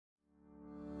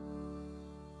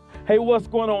Hey, what's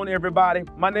going on, everybody?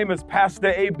 My name is Pastor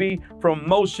AB from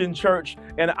Motion Church,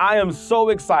 and I am so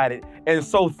excited and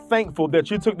so thankful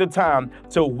that you took the time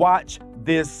to watch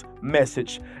this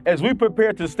message. As we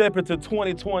prepare to step into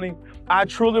 2020, I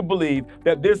truly believe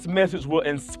that this message will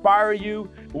inspire you,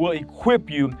 will equip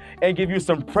you, and give you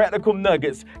some practical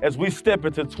nuggets as we step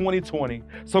into 2020.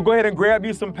 So go ahead and grab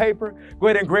you some paper, go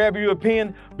ahead and grab you a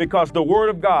pen, because the Word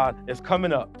of God is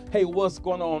coming up. Hey, what's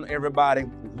going on, everybody?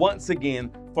 Once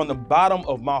again, from the bottom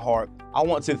of my heart, I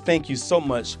want to thank you so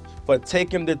much for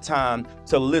taking the time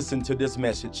to listen to this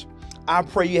message. I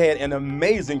pray you had an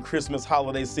amazing Christmas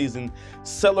holiday season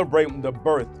celebrating the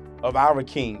birth of our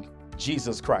King,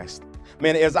 Jesus Christ.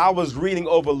 Man, as I was reading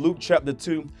over Luke chapter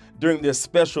 2 during this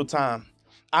special time,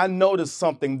 I noticed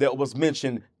something that was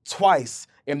mentioned twice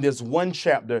in this one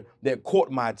chapter that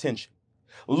caught my attention.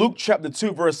 Luke chapter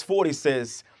 2 verse 40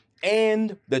 says,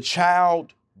 "And the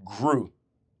child grew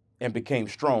and became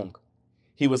strong.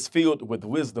 He was filled with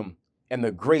wisdom, and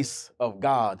the grace of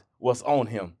God was on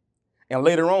him." And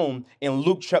later on in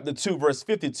Luke chapter 2, verse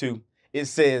 52, it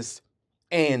says,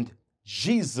 "And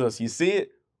Jesus," you see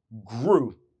it,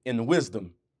 "grew in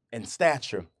wisdom and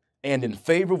stature and in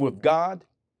favor with God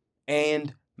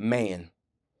and man."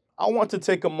 I want to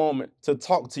take a moment to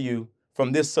talk to you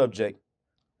from this subject,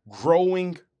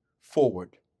 growing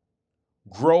forward.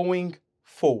 Growing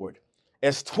forward.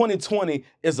 As 2020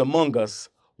 is among us,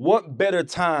 what better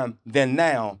time than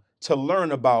now to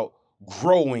learn about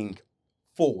growing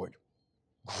forward?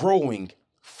 Growing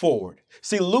forward.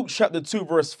 See, Luke chapter 2,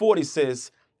 verse 40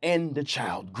 says, "And the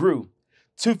child grew."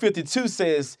 252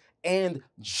 says, "And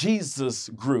Jesus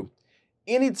grew."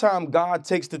 Anytime God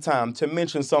takes the time to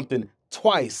mention something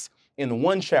twice in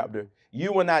one chapter,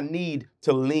 you and I need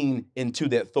to lean into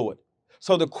that thought.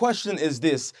 So the question is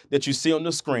this that you see on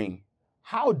the screen: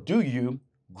 how do you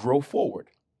grow forward?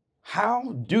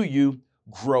 How do you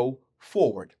grow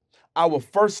forward? Our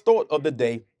first thought of the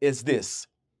day is this: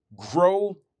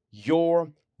 grow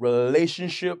your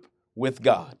relationship with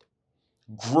God.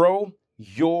 Grow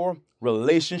your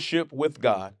relationship with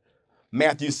God.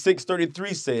 Matthew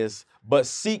 6:33 says, "But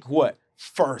seek what?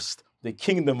 First, the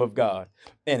kingdom of God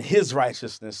and his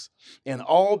righteousness, and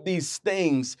all these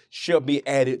things shall be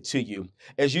added to you."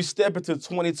 As you step into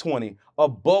 2020,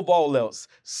 above all else,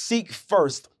 seek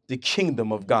first the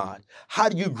kingdom of God. How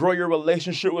do you grow your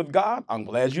relationship with God? I'm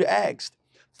glad you asked.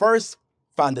 First,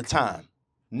 find the time.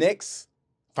 Next,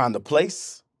 find the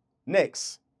place.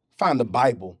 Next, find the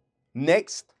Bible.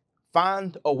 Next,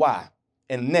 find a why.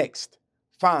 And next,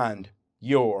 find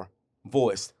your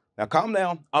voice. Now calm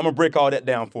down. I'm going to break all that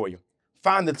down for you.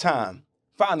 Find the time.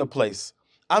 Find the place.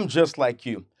 I'm just like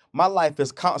you. My life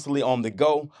is constantly on the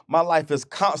go. My life is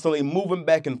constantly moving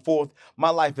back and forth. My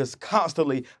life is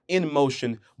constantly in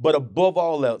motion. But above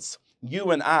all else,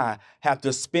 you and I have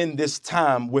to spend this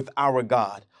time with our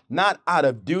God. Not out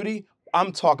of duty.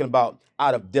 I'm talking about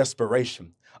out of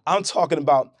desperation. I'm talking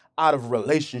about out of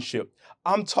relationship.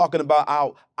 I'm talking about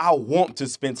I want to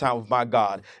spend time with my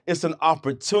God. It's an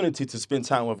opportunity to spend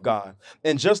time with God.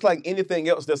 And just like anything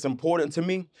else that's important to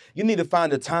me, you need to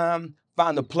find a time,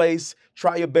 find a place,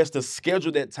 try your best to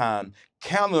schedule that time,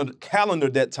 calendar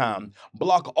that time,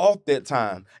 block off that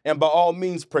time, and by all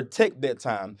means protect that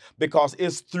time, because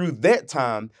it's through that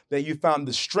time that you find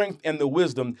the strength and the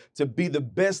wisdom to be the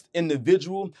best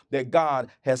individual that God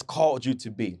has called you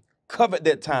to be. Covet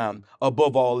that time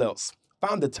above all else.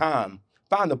 Find the time,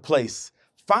 find a place,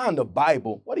 find the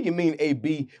Bible. What do you mean,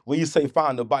 AB, when you say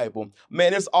find the Bible?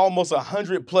 Man, it's almost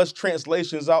 100+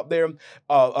 translations out there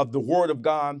of the Word of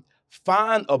God.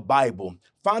 Find a Bible.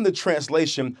 Find the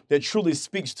translation that truly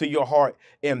speaks to your heart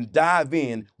and dive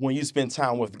in when you spend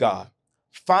time with God.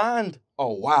 Find a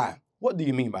why. What do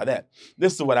you mean by that?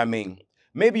 This is what I mean.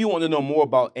 Maybe you want to know more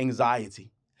about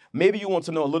anxiety. Maybe you want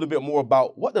to know a little bit more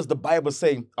about what does the Bible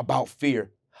say about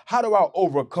fear? How do I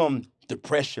overcome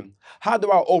depression? How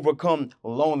do I overcome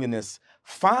loneliness?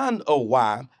 Find a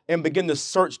why and begin to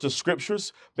search the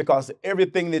scriptures, because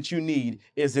everything that you need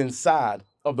is inside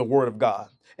of the Word of God.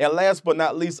 And last but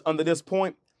not least, under this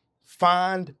point,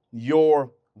 find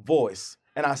your voice.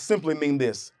 And I simply mean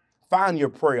this: find your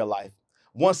prayer life.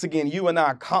 Once again, you and I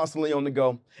are constantly on the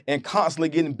go and constantly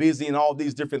getting busy in all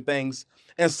these different things.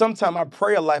 And sometimes our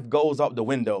prayer life goes out the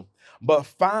window. But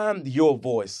find your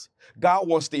voice. God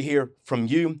wants to hear from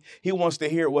you. He wants to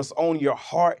hear what's on your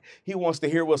heart. He wants to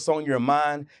hear what's on your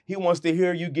mind. He wants to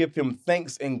hear you give him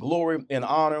thanks and glory and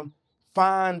honor.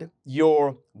 Find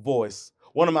your voice.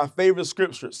 One of my favorite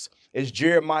scriptures is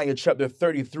Jeremiah chapter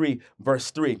 33,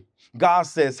 verse 3. God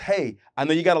says, hey, I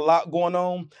know you got a lot going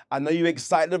on. I know you're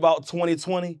excited about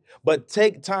 2020, but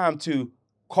take time to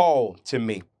call to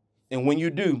me. And when you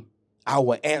do, I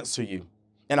will answer you,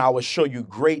 and I will show you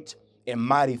great and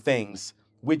mighty things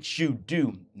which you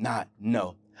do not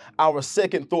know. Our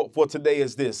second thought for today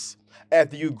is this.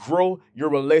 After you grow your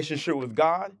relationship with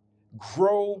God,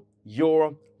 grow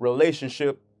your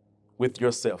relationship with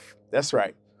yourself. That's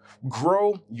right.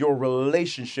 Grow your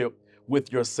relationship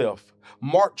with yourself.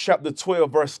 Mark chapter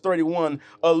 12, verse 31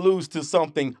 alludes to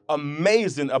something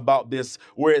amazing about this,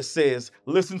 where it says,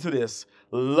 listen to this,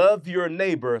 love your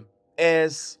neighbor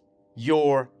as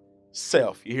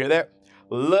yourself. You hear that?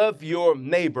 Love your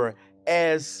neighbor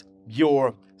as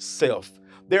yourself.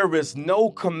 There is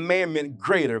no commandment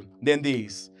greater than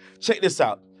these. Check this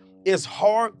out. It's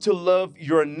hard to love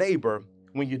your neighbor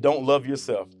when you don't love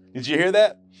yourself. Did you hear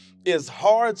that? It's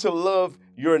hard to love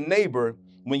your neighbor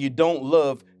when you don't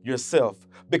love yourself,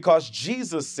 because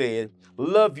Jesus said,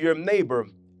 love your neighbor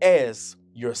as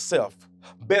yourself.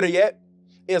 Better yet,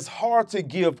 it's hard to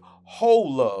give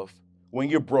whole love when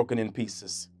you're broken in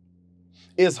pieces.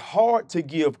 It's hard to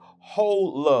give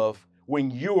whole love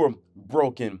when you're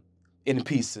broken in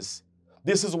pieces.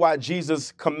 This is why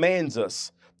Jesus commands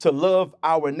us to love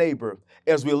our neighbor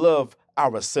as we love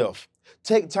ourselves.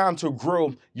 Take time to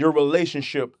grow your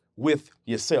relationship with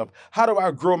yourself. How do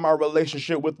I grow my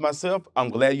relationship with myself? I'm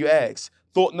glad you asked.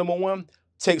 Thought number one,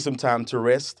 take some time to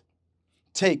rest.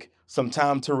 Take some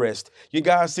time to rest. You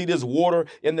guys see this water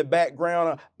in the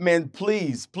background? Man,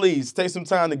 please take some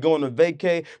time to go on a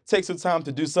vacay. Take some time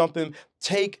to do something.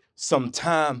 Take some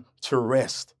time to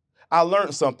rest. I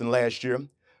learned something last year.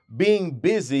 Being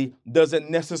busy doesn't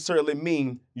necessarily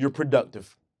mean you're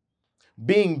productive.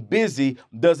 Being busy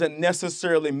doesn't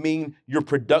necessarily mean you're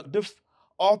productive.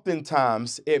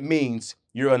 Oftentimes, it means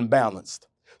you're unbalanced.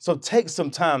 So take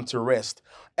some time to rest.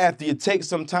 After you take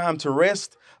some time to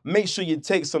rest, make sure you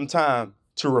take some time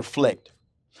to reflect.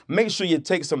 Make sure you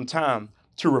take some time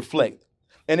to reflect.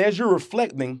 And as you're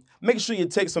reflecting, make sure you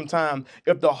take some time.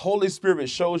 If the Holy Spirit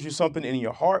shows you something in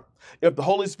your heart, if the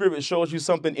Holy Spirit shows you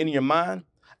something in your mind,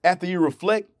 after you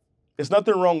reflect, there's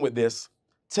nothing wrong with this.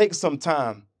 Take some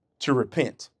time to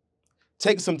repent.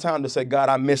 Take some time to say, God,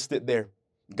 I missed it there.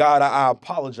 God, I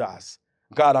apologize.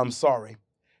 God, I'm sorry.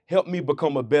 Help me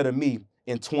become a better me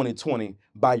in 2020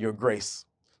 by your grace.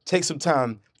 Take some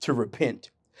time to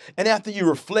repent. And after you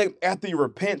reflect, after you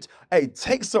repent, hey,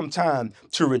 take some time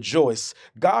to rejoice.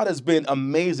 God has been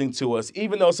amazing to us.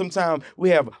 Even though sometimes we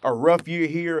have a rough year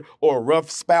here or a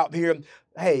rough spout here,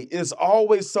 hey, it's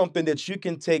always something that you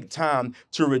can take time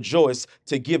to rejoice,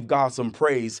 to give God some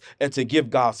praise, and to give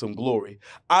God some glory.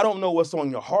 I don't know what's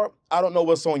on your heart. I don't know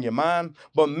what's on your mind,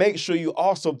 but make sure you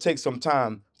also take some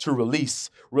time to release.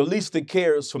 Release the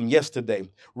cares from yesterday.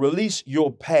 Release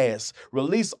your past.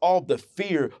 Release all the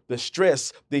fear, the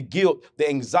stress, the guilt, the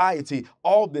anxiety,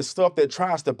 all this stuff that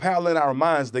tries to pile in our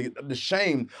minds, the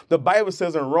shame. The Bible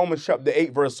says in Romans chapter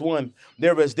 8, verse 1,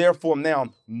 there is therefore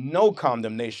now no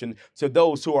condemnation to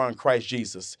those who are in Christ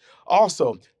Jesus.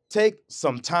 Also, take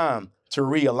some time to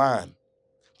realign.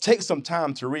 Take some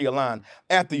time to realign.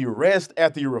 After you rest,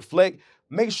 after you reflect,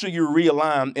 make sure you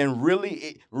realign and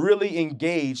really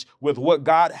engage with what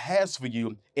God has for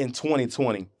you in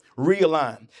 2020.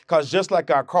 Realign. Because just like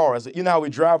our cars, you know how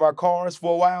we drive our cars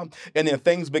for a while and then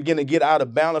things begin to get out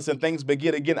of balance and things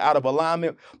begin to get out of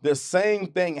alignment? The same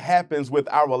thing happens with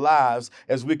our lives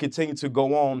as we continue to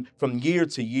go on from year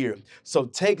to year. So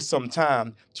take some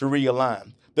time to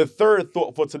realign. The third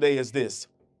thought for today is this.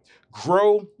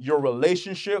 Grow your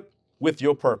relationship with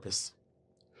your purpose.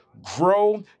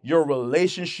 Grow your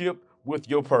relationship with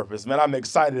your purpose. Man, I'm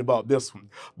excited about this one.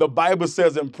 The Bible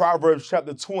says in Proverbs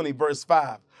chapter 20, verse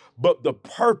 5, but the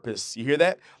purpose, you hear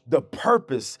that? The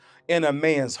purpose in a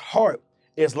man's heart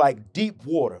is like deep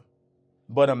water,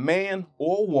 but a man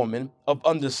or a woman of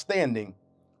understanding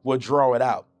will draw it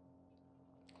out.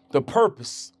 The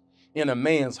purpose in a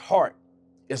man's heart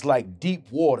is like deep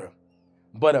water,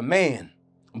 but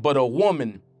a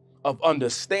woman of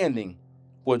understanding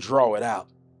will draw it out.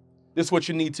 This is what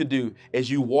you need to do as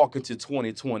you walk into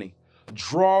 2020.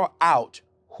 Draw out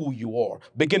who you are.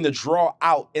 Begin to draw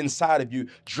out inside of you.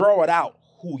 Draw it out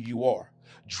who you are.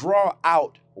 Draw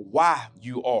out why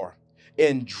you are.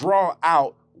 And draw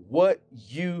out what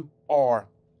you are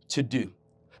to do.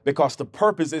 Because the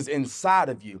purpose is inside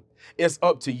of you. It's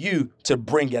up to you to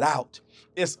bring it out.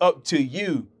 It's up to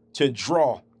you to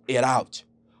draw it out.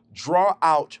 Draw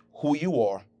out who you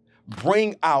are.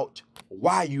 Bring out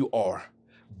why you are.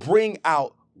 Bring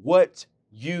out what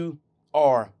you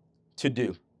are to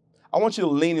do. I want you to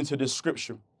lean into this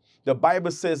scripture. The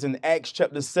Bible says in Acts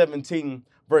chapter 17,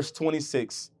 verse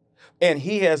 26, and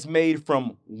he has made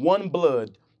from one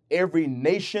blood every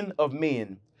nation of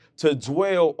men to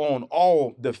dwell on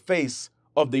all the face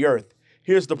of the earth.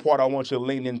 Here's the part I want you to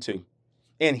lean into.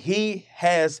 And he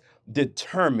has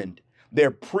determined their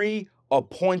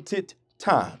pre-appointed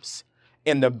times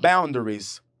and the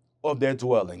boundaries of their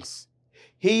dwellings.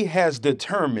 He has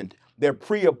determined their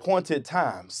pre-appointed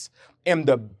times and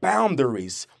the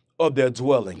boundaries of their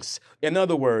dwellings. In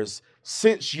other words,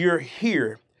 since you're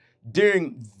here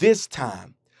during this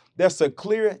time, that's a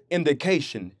clear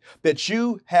indication that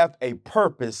you have a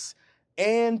purpose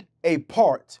and a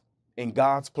part in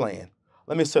God's plan.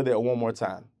 Let me say that one more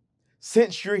time.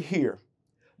 Since you're here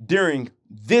during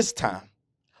this time,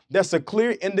 that's a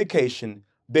clear indication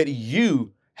that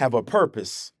you have a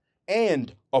purpose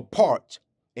and a part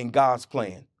in God's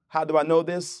plan. How do I know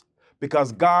this?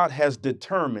 Because God has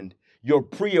determined your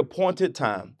pre-appointed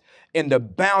time and the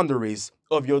boundaries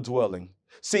of your dwelling.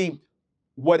 See,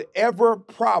 whatever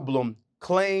problem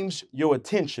claims your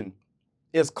attention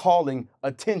is calling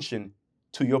attention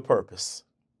to your purpose.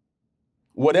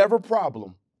 Whatever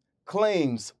problem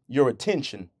claims your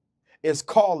attention is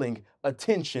calling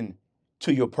attention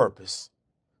to your purpose.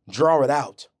 Draw it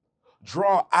out.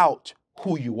 Draw out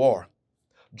who you are.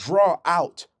 Draw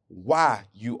out why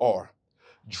you are.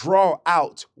 Draw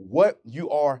out what you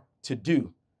are to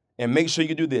do. And make sure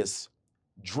you do this.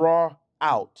 Draw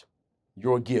out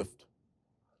your gift.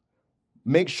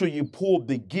 Make sure you pull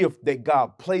the gift that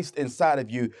God placed inside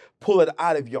of you. Pull it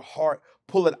out of your heart.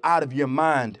 Pull it out of your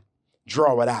mind.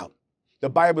 Draw it out. The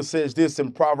Bible says this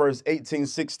in Proverbs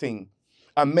 18:16.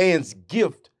 A man's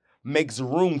gift makes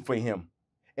room for him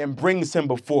and brings him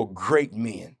before great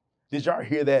men. Did y'all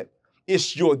hear that?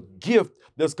 It's your gift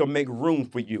that's going to make room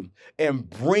for you and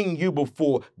bring you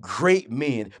before great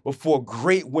men, before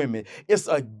great women. It's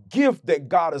a gift that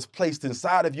God has placed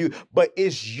inside of you, but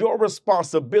it's your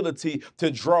responsibility to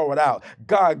draw it out.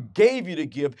 God gave you the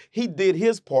gift. He did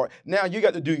his part. Now you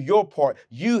got to do your part.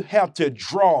 You have to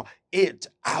draw it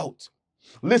out.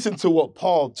 Listen to what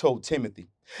Paul told Timothy.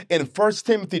 In 1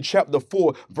 Timothy chapter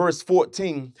 4, verse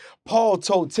 14, Paul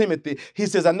told Timothy, he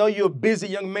says, I know you're a busy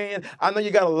young man. I know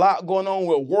you got a lot going on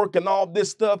with work and all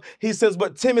this stuff. He says,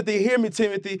 but Timothy, hear me,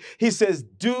 Timothy. He says,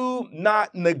 do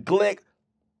not neglect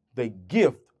the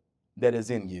gift that is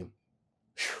in you.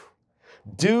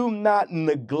 Do not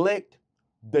neglect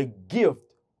the gift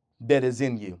that is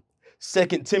in you. 2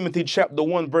 Timothy chapter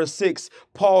 1, verse 6,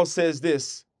 Paul says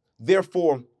this,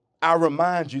 therefore, I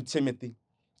remind you, Timothy,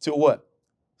 to what?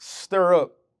 Stir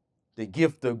up the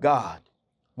gift of God,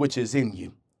 which is in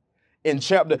you. In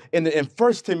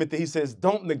 1 Timothy, he says,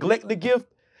 don't neglect the gift.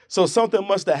 So something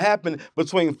must have happened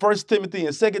between 1 Timothy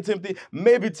and 2 Timothy.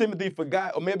 Maybe Timothy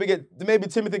forgot, or maybe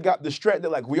Timothy got distracted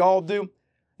like we all do.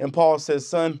 And Paul says,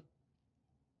 son,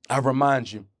 I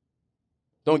remind you,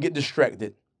 don't get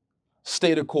distracted.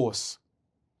 Stay the course.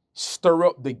 Stir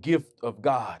up the gift of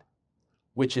God,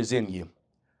 which is in you.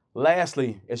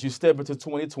 Lastly, as you step into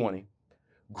 2020,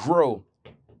 grow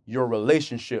your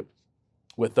relationship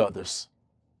with others.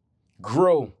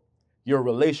 Grow your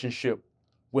relationship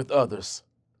with others.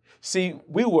 See,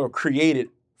 we were created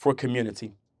for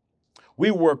community.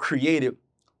 We were created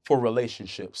for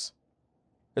relationships.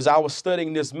 As I was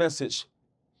studying this message,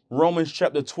 Romans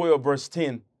chapter 12, verse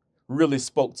 10 really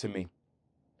spoke to me.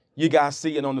 You guys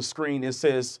see it on the screen. It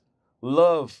says,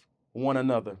 love one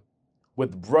another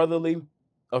with brotherly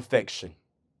affection.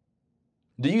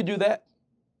 Do you do that?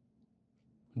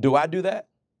 Do I do that?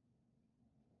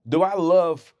 Do I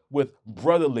love with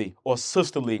brotherly or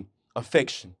sisterly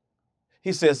affection?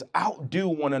 He says, outdo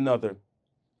one another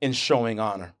in showing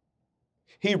honor.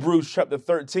 Hebrews chapter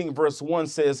 13, verse 1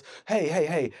 says,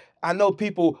 hey, I know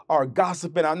people are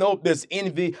gossiping. I know there's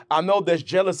envy. I know there's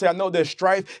jealousy. I know there's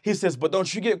strife. He says, but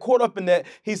don't you get caught up in that.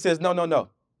 He says, no.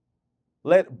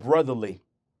 Let brotherly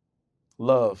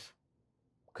love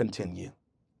continue.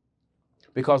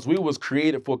 Because we was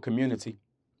created for community.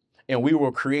 And we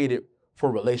were created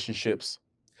for relationships.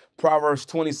 Proverbs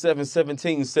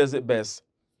 27:17 says it best.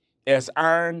 As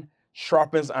iron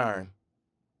sharpens iron,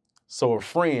 so a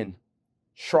friend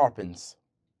sharpens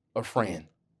a friend.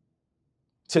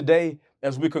 Today,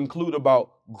 as we conclude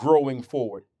about growing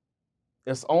forward,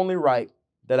 it's only right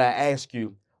that I ask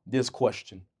you this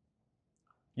question.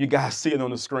 You guys see it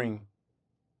on the screen.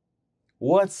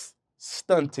 What's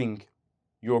stunting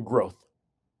your growth?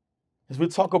 As we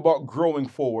talk about growing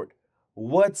forward,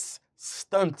 what's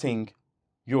stunting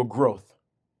your growth?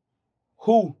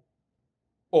 Who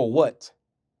or what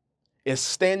is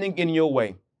standing in your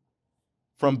way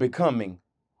from becoming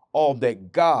all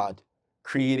that God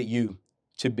created you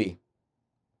to be?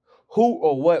 Who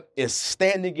or what is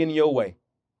standing in your way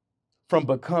from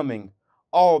becoming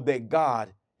all that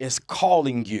God is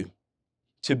calling you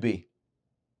to be.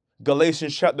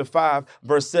 Galatians chapter 5,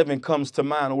 verse 7 comes to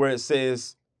mind where it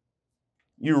says,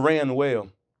 you ran well.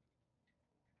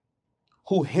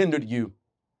 Who hindered you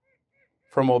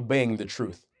from obeying the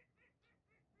truth?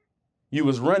 You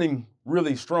was running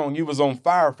really strong. You was on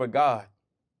fire for God.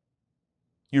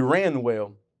 You ran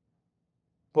well.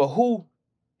 But who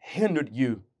hindered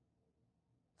you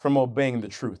from obeying the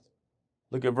truth?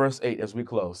 Look at verse 8 as we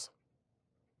close.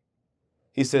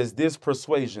 He says, this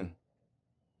persuasion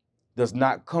does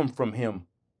not come from him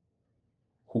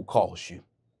who calls you.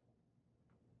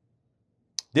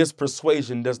 This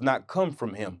persuasion does not come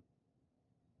from him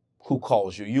who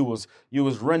calls you. You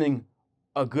was running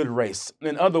a good race.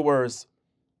 In other words,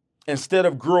 instead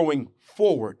of growing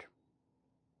forward,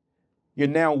 you're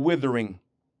now withering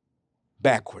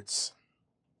backwards.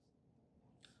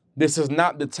 This is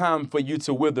not the time for you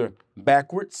to wither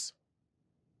backwards.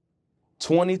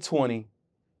 2020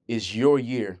 is your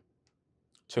year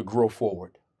to grow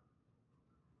forward.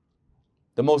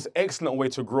 The most excellent way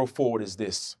to grow forward is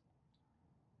this.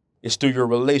 It's through your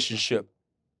relationship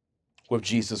with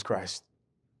Jesus Christ.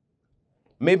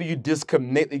 Maybe you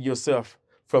disconnected yourself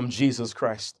from Jesus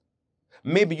Christ.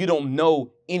 Maybe you don't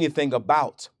know anything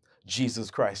about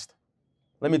Jesus Christ.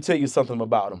 Let me tell you something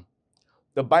about him.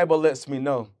 The Bible lets me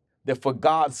know that for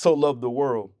God so loved the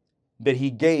world that he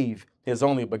gave his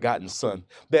only begotten son,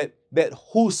 that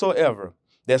whosoever,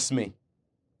 that's me,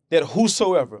 that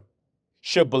whosoever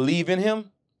shall believe in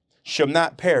him shall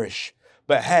not perish,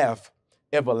 but have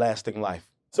everlasting life.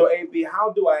 So AB,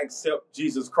 how do I accept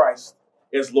Jesus Christ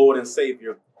as Lord and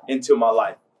Savior into my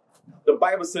life? The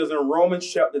Bible says in Romans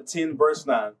chapter 10, verse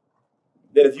 9,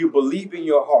 that if you believe in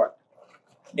your heart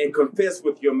and confess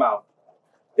with your mouth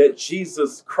that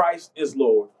Jesus Christ is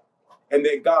Lord and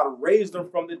that God raised him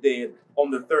from the dead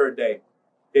on the third day,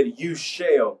 that you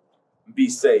shall be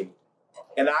saved.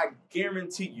 And I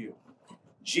guarantee you,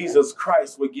 Jesus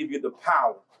Christ will give you the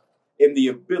power and the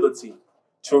ability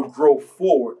to grow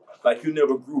forward like you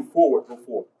never grew forward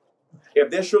before.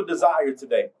 If that's your desire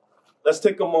today, let's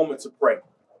take a moment to pray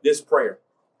this prayer.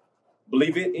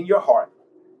 Believe it in your heart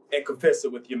and confess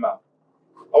it with your mouth.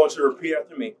 I want you to repeat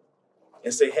after me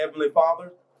and say, Heavenly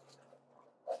Father,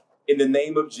 in the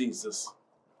name of Jesus,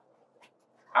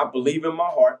 I believe in my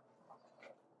heart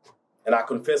and I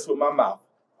confess with my mouth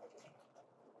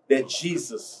that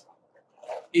Jesus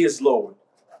is Lord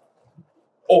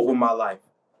over my life.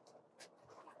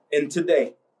 And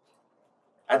today,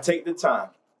 I take the time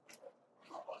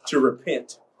to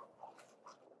repent.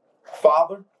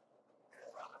 Father,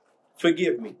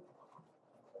 forgive me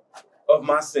of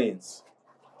my sins.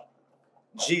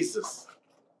 Jesus,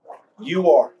 you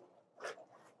are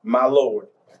my Lord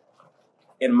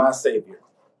and my Savior.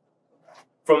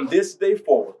 From this day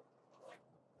forward,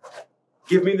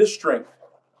 give me the strength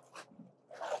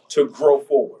to grow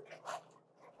forward.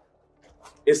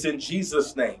 It's in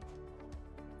Jesus' name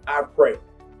I pray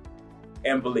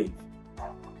and believe.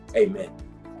 Amen.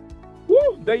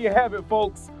 Woo, there you have it,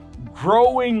 folks.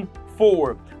 Growing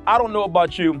forward. I don't know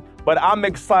about you, but I'm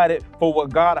excited for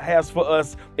what God has for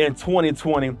us in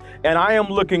 2020. And I am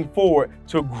looking forward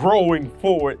to growing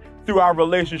forward through our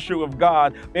relationship with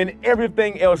God and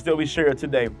everything else that we share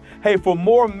today. Hey, for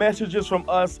more messages from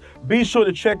us, be sure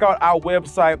to check out our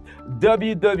website,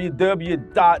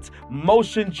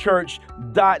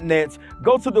 www.motionchurch.net.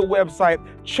 Go to the website,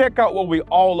 check out what we're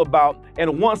all about.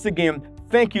 And once again,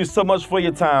 thank you so much for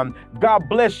your time. God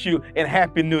bless you and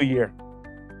Happy New Year.